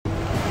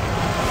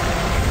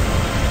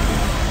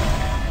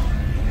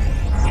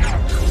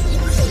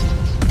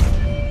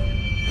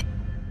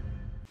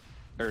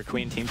or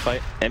Queen team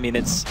fight. I mean,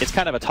 it's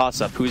kind of a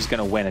toss-up who's going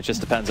to win. It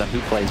just depends on who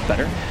plays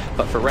better.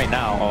 But for right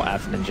now, oh,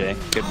 Af and J,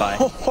 goodbye.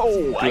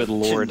 Oh, good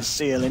lord.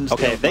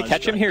 Okay, if they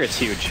catch him here, it's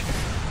huge.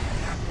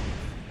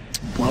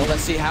 Well,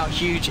 let's see how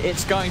huge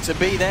it's going to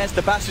be. There's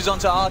the bashes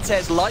onto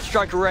Artez, Light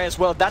Strike Array as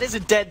well. That is a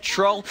dead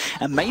troll.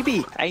 And maybe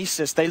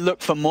ASUS, they look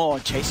for more.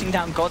 Chasing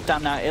down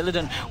Goddamn now.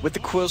 Illidan with the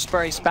Quill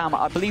Spray spam.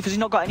 I believe has he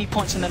not got any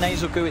points in the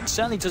Nasal Goo? It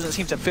certainly doesn't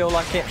seem to feel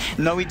like it.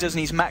 No, he doesn't.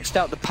 He's maxed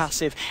out the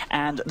passive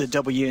and the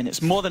W, and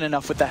it's more than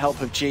enough with the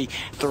help of G.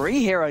 3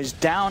 heroes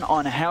down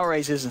on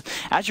HellRaisers.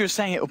 As you were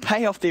saying, it will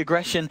pay off the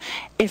aggression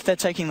if they're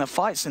taking the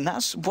fights, and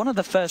that's one of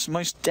the first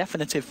most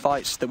definitive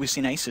fights that we've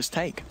seen ASUS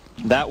take.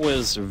 That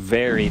was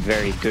very,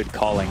 very good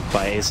calling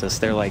by ASUS.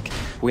 They're like,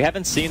 we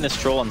haven't seen this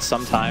troll in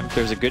some time.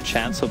 There's a good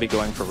chance he'll be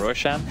going for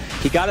Roshan.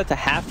 He got it to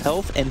half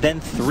health, and then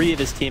 3 of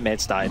his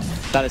teammates died.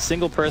 Not a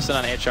single person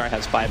on HR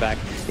has buyback.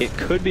 It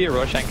could be a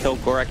Roshan kill.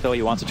 qojqva, though,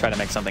 he wants to try to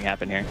make something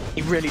happen here.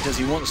 He really does.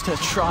 He wants to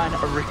try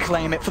and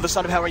reclaim it for the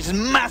side of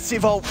HellRaisers.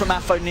 Massive ult from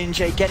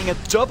AFO-Ninja, getting a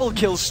double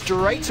kill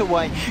straight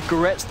away.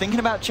 Goretz thinking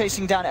about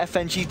chasing down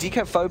FNG.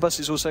 DK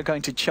is also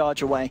going to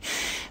charge away.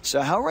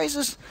 So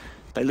HellRaisers,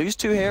 they lose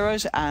 2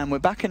 heroes, and we're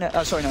back in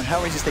a... sorry, no,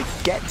 HellRaisers, they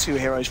get 2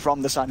 heroes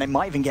from the side. They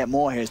might even get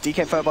more heroes.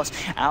 DK Phobos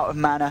out of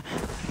mana.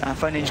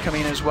 Phonage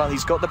coming in as well.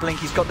 He's got the blink,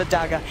 he's got the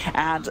dagger,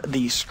 and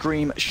the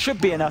scream should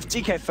be enough.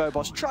 DK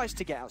Phobos tries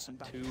to get out some...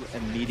 2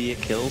 immediate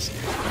kills,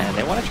 and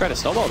they want to try to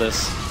snowball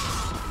this.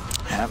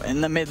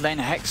 In the mid lane,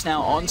 Hex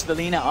now onto the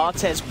Lina.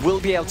 Artez will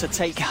be able to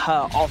take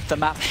her off the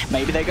map.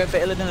 Maybe they go for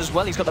Illidan as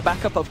well. He's got the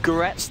backup of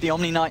Goretz, the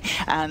Omni Knight,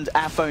 and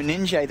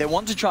AFO-Ninja. They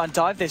want to try and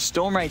dive this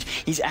Storm Rage.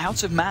 He's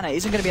out of mana,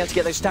 isn't going to be able to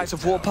get those stacks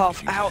of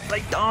Warpath out.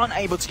 They aren't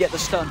able to get the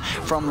stun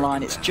from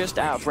line. It's just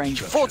out of range.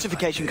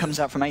 Fortification comes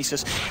out from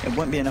ASUS. It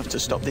won't be enough to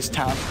stop this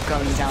tower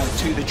going down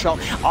to the troll.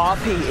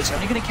 RP is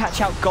only going to catch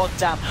out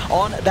Goddamn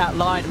on that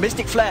line.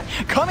 Mystic Flare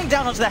coming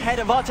down onto the head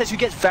of Artez, who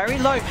gets very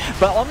low.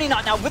 But Omni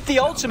Knight now with the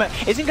ultimate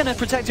isn't going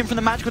to protect him from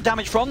the magical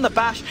damage from the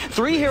bash.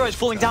 3 heroes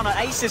falling down on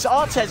ASUS.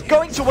 Artez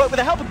going to work with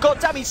the help of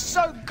Goddamn. He's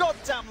so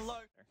goddamn low.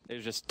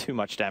 There's just too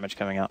much damage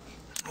coming out.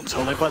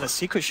 Told by the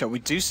secret shot, we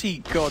do see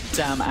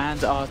Goddamn and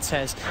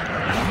Artez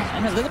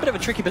in a little bit of a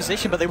tricky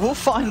position, but they will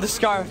find the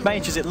Sky of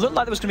Mages. It looked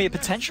like there was going to be a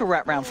potential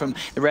wrap round from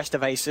the rest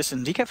of ASUS,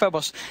 and DK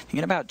Phobos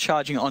thinking about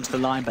charging onto the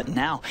line, but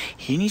now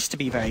he needs to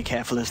be very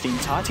careful as the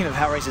entire team of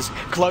HellRaisers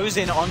close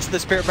in onto the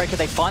Spirit Breaker.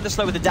 They find the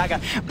slow with the dagger,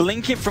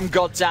 blinking from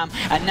Goddamn,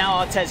 and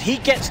now Artez, he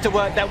gets to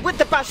work there with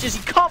the bashes.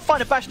 He can't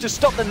find a bash to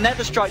stop the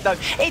Nether Strike though.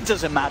 It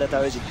doesn't matter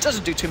though, as it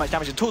doesn't do too much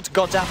damage at all to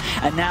Goddamn,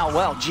 and now,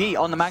 well, G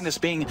on the Magnus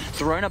being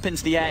thrown up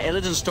into the air.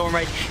 Illidan Storm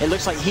Rage, it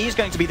looks like he's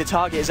going to be the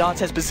target as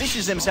Artez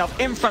positions himself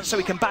in front so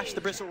he can bash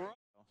the bristle.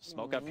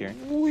 Smoke up here.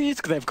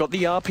 They've got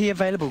the RP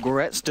available.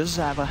 Goretz does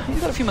have he's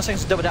got a few more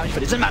seconds to double damage,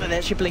 but it doesn't matter. They're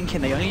actually blinking.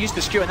 They only use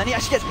the skew, and then he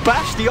actually gets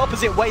bashed the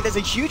opposite way. There's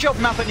a huge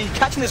open map, and he's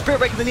catching the Spirit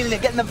Breaker and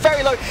getting them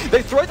very low.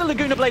 They throw the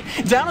Laguna Blade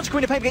down onto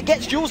Quinnipain, but it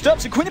gets jeweled up,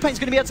 so Quinnipain's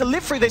going to be able to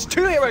live through this.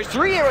 2 heroes,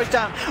 3 heroes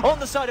down on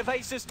the side of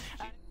ASUS.